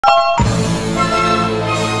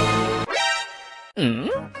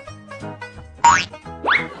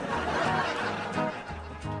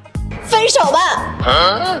分手吧。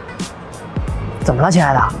怎么了，亲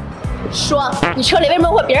爱的？说，你车里为什么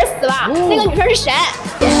会别人死了？那个女生是谁？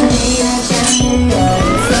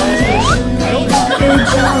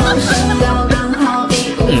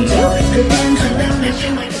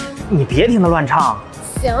你别听他乱唱。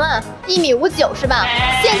行了，1.59米是吧？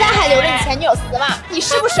现在还留着你前女友丝袜，你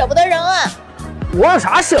是不是舍不得扔啊？我有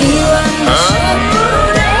啥舍不得？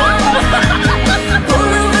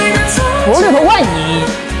不是绿头怪你。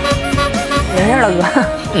没事了，哥。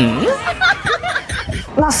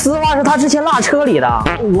那丝袜是他之前落车里的，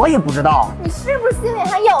我也不知道。你是不是心里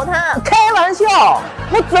还有他？开玩笑，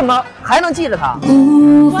我怎么还能记着他？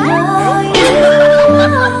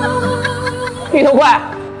绿头怪，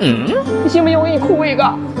你信不信我给你哭一个？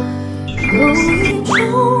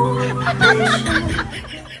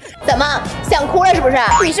怎么想哭了是不是？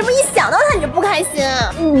你是不是一想到他你就不开心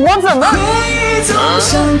啊？我怎么？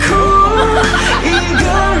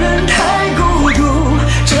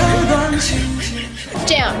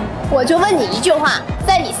这样，我就问你一句话，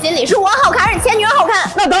在你心里是我好看还是前女友好看？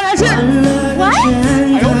那当然是。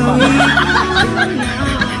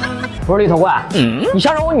不是绿头怪，你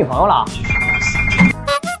相中我女朋友了？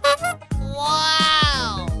哇！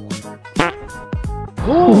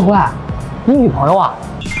绿头怪，你女朋友啊？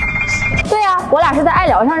对呀，我俩是在爱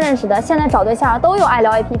聊上认识的，现在找对象都有爱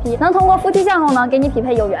聊 APP， 能通过夫妻相功能给你匹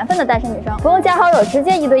配有缘分的单身女生，不用加好友，直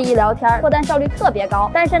接1对1聊天，脱单效率特别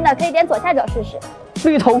高。单身的可以点左下角试试。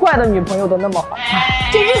绿头怪的女朋友都那么好，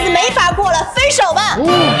这日子没法过了，分手吧！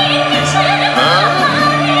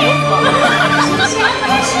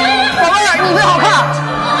宝贝儿，你最好看。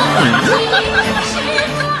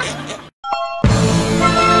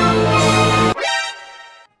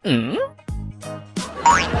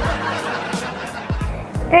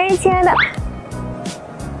哎，亲爱的，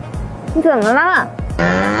你怎么了？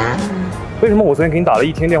为什么我昨天给你打了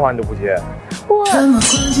1天电话你都不接？我。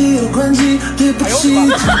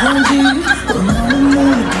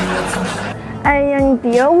哎呀，你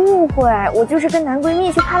别误会，我就是跟男闺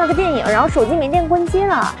蜜去看了个电影，然后手机没电关机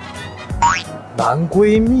了。男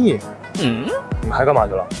闺蜜？你们还干嘛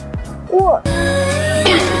去了？我。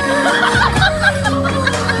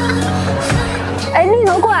哎，绿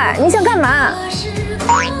头怪，你想干嘛？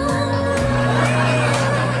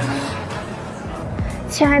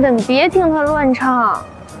亲爱的，你别听他乱唱。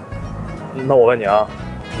那我问你啊，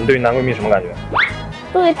你对于男闺蜜什么感觉？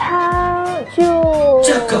对他就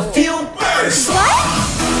这个 feel 倍儿爽。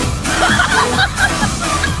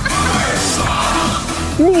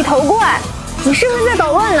绿头怪，你是不是在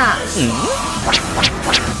捣乱呢？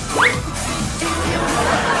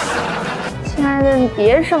亲爱的，你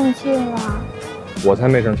别生气了。我才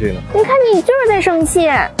没生气呢。你看你就是在生气。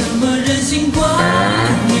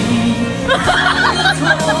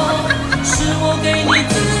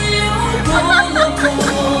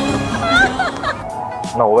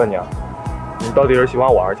那我问你啊，你到底是喜欢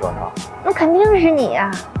我还是喜欢他？那肯定是你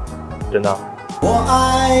呀。真的？我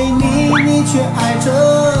爱你，你却爱着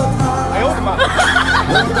他。哎呦我的妈！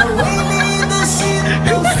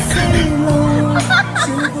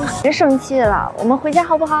别生气了，我们回家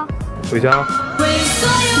好不好？回家。喂？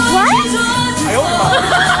哎呦我的妈！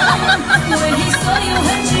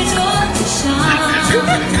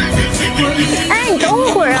哎，你等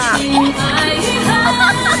会儿啊！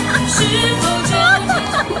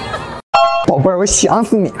宝贝儿，我想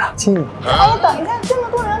死你了，亲你。哦，等一下，这么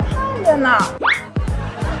多人看着呢。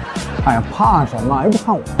哎呀，怕什么？又不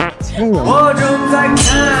看我，亲你。我正在看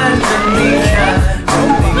着你看，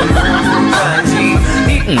专辑，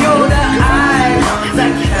你有的爱正在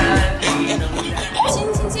看。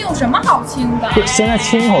亲有什么好亲的？现在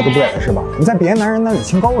亲一口都不给了是吧？你在别的男人那里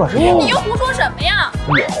亲够了是吧？你又胡说什么呀？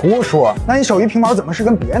我胡说？那你手机屏保怎么是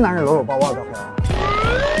跟别的男人搂搂抱抱的？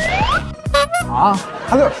啊？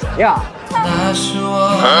还有谁呀？那是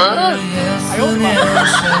我日夜思念深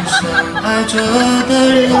深爱着的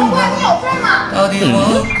人啊，到底我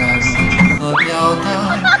该如何表达？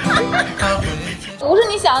不是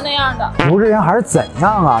你想的那样的。不是人还是怎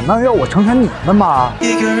样啊？那要我成全你们吗？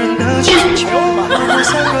一个人的请求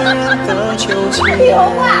，3个人的求情。绿头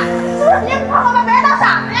怪，是不是你胖到把别人当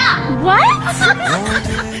傻子呀 ？What？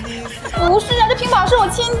 不是啊，这屏保是我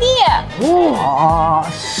亲弟。啊，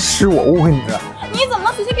是我误会你了。你怎么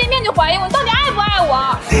能随随便便就怀疑我？你到底爱不爱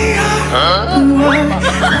我？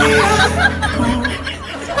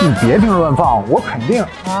你别听乱放，我肯定。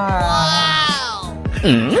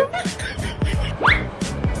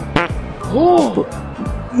哦，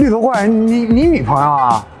绿头怪，你女朋友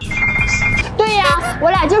啊？对呀，我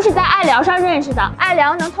俩就是在爱聊上认识的。爱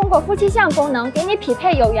聊能通过夫妻相功能给你匹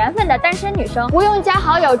配有缘分的单身女生，不用加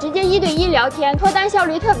好友，直接1对1聊天，脱单效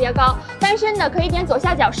率特别高。单身的可以点左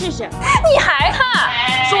下角试试。你还看？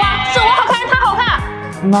说是我好看还是他好看？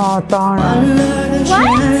那当然。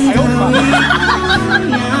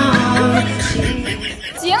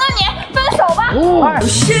行啊你，分手吧。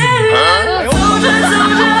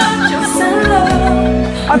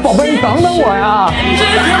哎，宝贝，你等等我呀。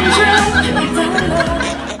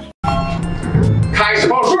开始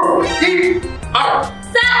报数，1、2、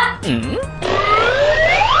3。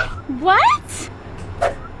What？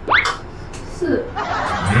 4。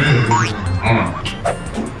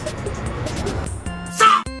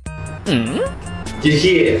谢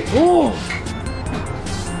谢。哦，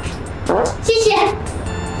谢谢。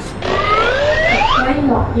可以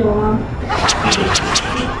了，有了。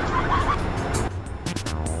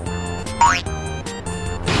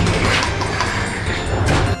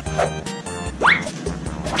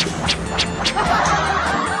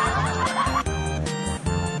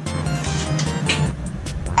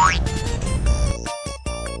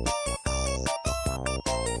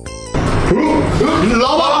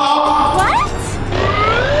老板好。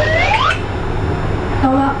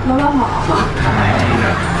老板好。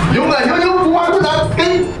勇敢牛牛不怕困难，给。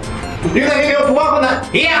勇敢牛牛不怕困难，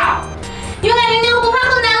呀。勇敢牛牛不怕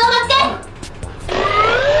困难，老板给。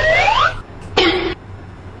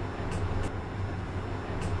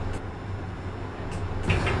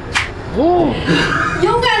勇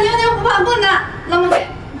敢牛牛不怕困难，老板给。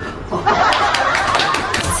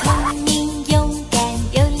聪明勇敢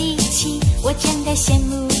有力气，我真的羡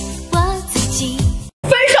慕我自己。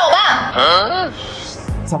分手吧。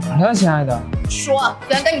怎么了，亲爱的？说，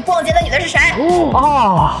昨天跟你逛街的女的是谁？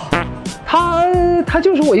啊，她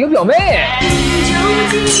就是我一个表妹。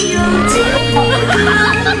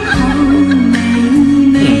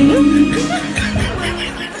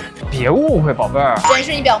别误会，宝贝儿，真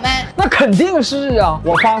是你表妹？那肯定是啊！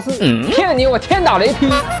我发誓，骗你，我天打雷劈！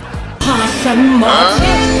怕什么？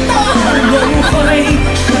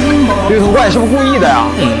绿头怪是不是故意的呀？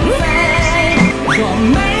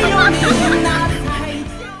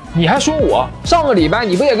你还说我上个礼拜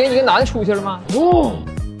你不也跟一个男的出去了吗？哦，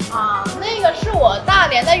啊，那个是我大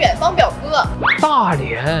连的远方表哥。大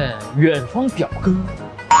连远方表哥，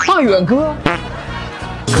大远哥。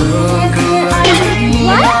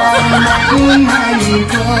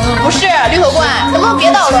不是绿头怪，能不能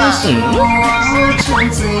别捣乱？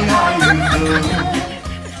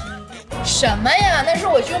什么呀？那是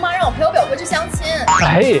我舅妈让我陪我表哥去相亲。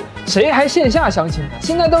哎，谁还线下相亲呢？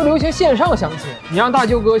现在都流行线上相亲。你让大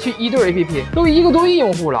舅哥去1对 APP， 都1个多亿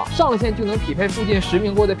用户了，上线就能匹配附近10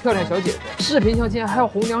名过的漂亮小姐姐。视频相亲还有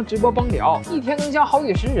红娘直播帮聊，一天能加好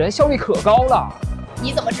几十人，效率可高了。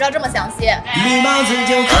你怎么知道这么详细？绿帽子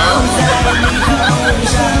就扣在你头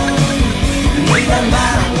上，你敢把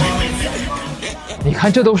我？你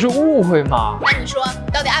看这都是误会嘛。那你说，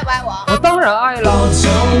你到底爱不爱我？我当然爱了。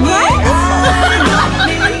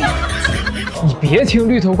你别听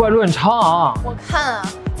绿头怪乱唱啊！我看啊，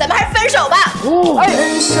咱们还是分手吧。哦，哎，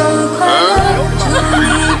分手快乐，祝你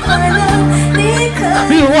快乐，你可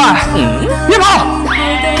绿头怪，别跑！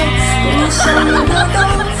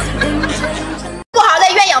不好好在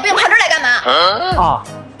医院养病，跑这儿来干嘛？啊，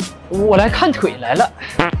我来看腿来了。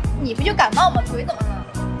你不就感冒吗？腿怎么了？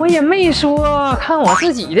我也没说看我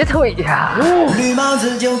自己的腿呀。绿帽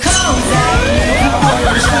子就扣在你头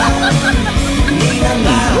上，你敢把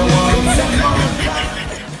我怎么？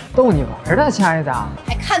逗你玩的，亲爱的。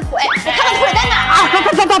还看腿？我看看腿在哪儿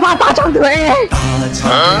啊？大长腿。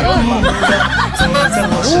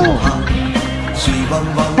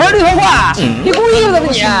不是绿头怪，你故意的吧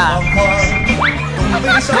你？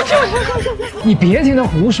你别听他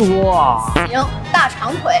胡说。行，大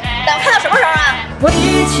长腿，咱们看到什么时候啊？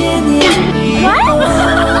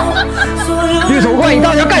绿头怪，你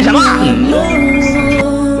到底要干什么？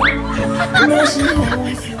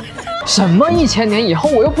什么1000年以后？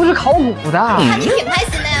我又不是考古的。看你挺开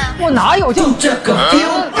心的呀。我哪有就这个丢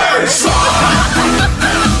二爽？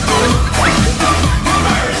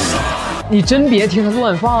你真别听他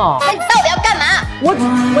乱放。那你到底要干嘛？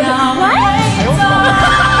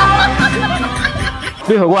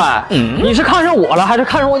绿头怪，你是看上我了，还是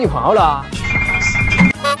看上我女朋友了？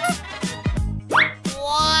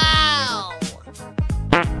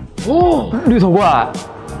哦，绿头怪，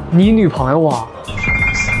你女朋友啊？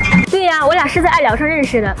对呀，我俩是在爱聊上认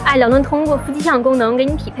识的。爱聊能通过夫妻相功能给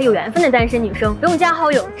你匹配有缘分的单身女生，不用加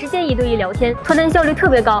好友，直接1对1聊天，脱单效率特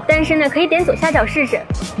别高。单身的可以点左下角试试。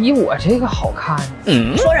比我这个好看。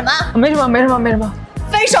说什么？没什么。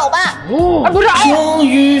分手吧。不是，终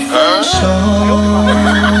于分手，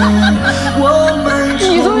我们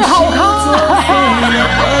你最好看。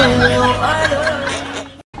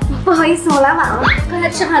不好意思，我来晚了，刚才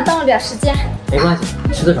吃饭耽误了点时间。没关系，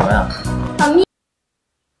吃的什么呀？面。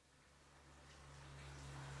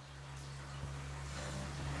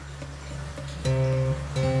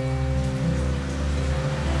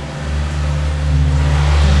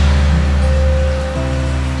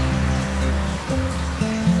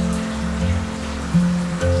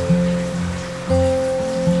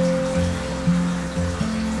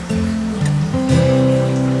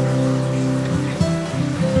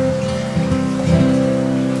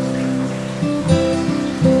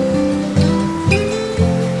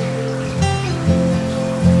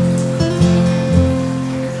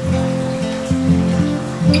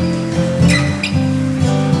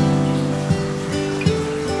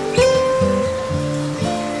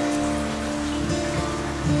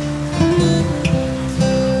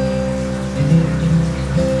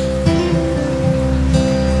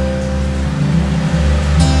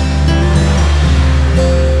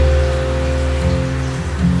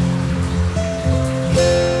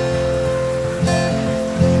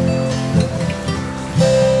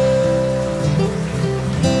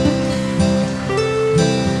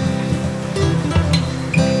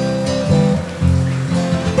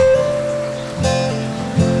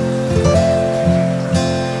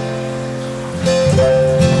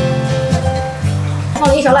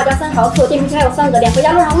1勺辣椒，3勺醋，电瓶车还有3个电，回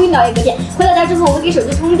家路上会用到1个电。回到家之后我会给手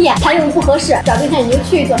机充电，还用不合适，找对象你就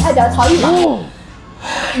去左下角曹郁吧。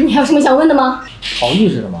你还有什么想问的吗？曹郁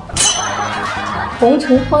是什么？同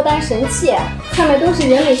城脱单神器，上面都是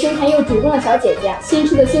人美心甜又主动的小姐姐。新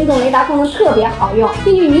出的心动雷达功能特别好用，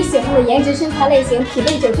根据你喜欢的颜值身材类型，匹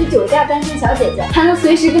配99家单身小姐姐，还能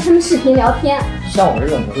随时跟他们视频聊天。像我这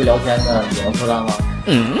种不会聊天的也能脱单吗？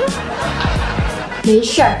没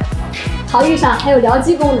事儿。曹郁上还有聊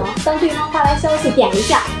机功能，当对方发来消息，点一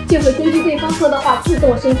下就会根据对方说的话自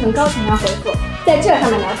动生成高情商回复，在这上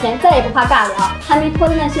面聊天再也不怕尬聊。还没脱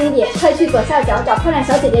单的兄弟，快去左下角找漂亮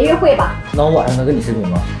小姐姐约会吧。那我晚上能跟你视频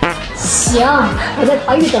吗？行，我在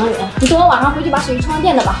曹郁等你，你等我晚上回去把手机充上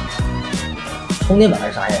电的吧。充电板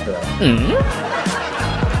是啥颜色的？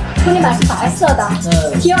充电板是白色的。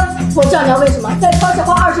停，我知道你要问什么，在超市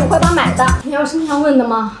花25块8买的。你还有什么想问的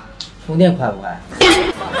吗？充电快不快？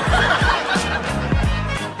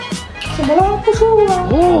怎么了？不舒服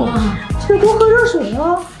吗？是多喝热水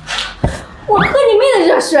了。我喝你妹的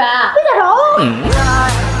热水，没咋着。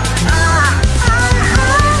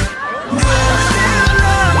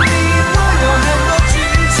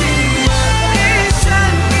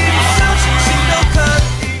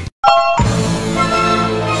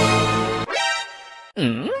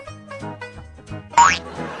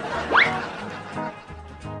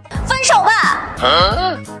分手吧。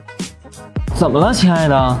怎么了，亲爱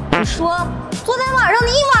的？你说，昨天晚上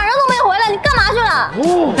你一晚上都没回来，你干嘛去了？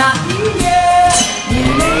那一夜你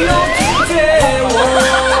没有拒绝我，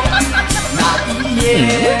那一夜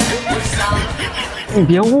我想。你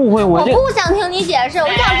别误会，我不想听你解释，我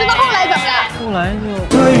就想知道后来怎么了。后来就……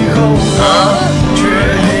最后我却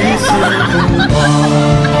一丝不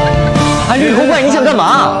挂。哎，绿头怪，你想干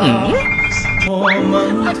嘛？我们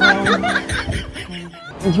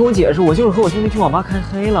你听我解释，我就是和我兄弟去网吧开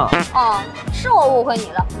黑了。哦，是我误会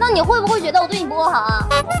你了。那你会不会觉得我对你不够好啊？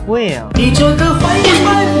会呀。你这个坏女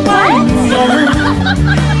人，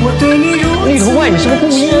我对你如此。绿头怪，你是不是故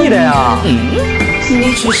意的呀？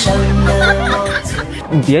你却什么？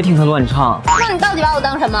你别听他乱唱。那你到底把我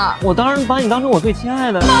当什么？我当然把你当成我最亲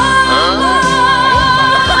爱的。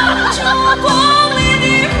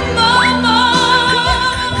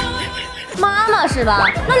妈妈是吧？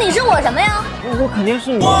那你是我什么呀？我肯定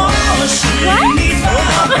是你。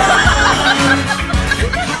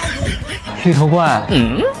绿头怪，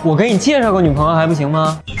我给你介绍个女朋友还不行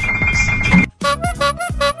吗？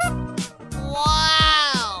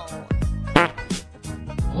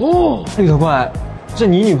哦，绿头怪，这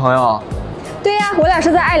你女朋友？对呀，我俩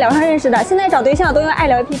是在爱聊上认识的，现在找对象都用爱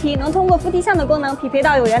聊 APP， 能通过扶提项的功能匹配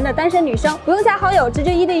到有缘的单身女生，不用加好友，直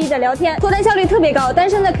接1对1的聊天，脱单效率特别高。单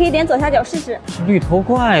身的可以点左下角试试。绿头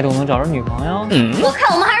怪都能找着女朋友？我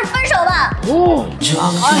看我们还是分手吧。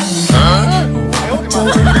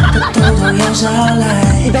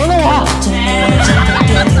你等等我。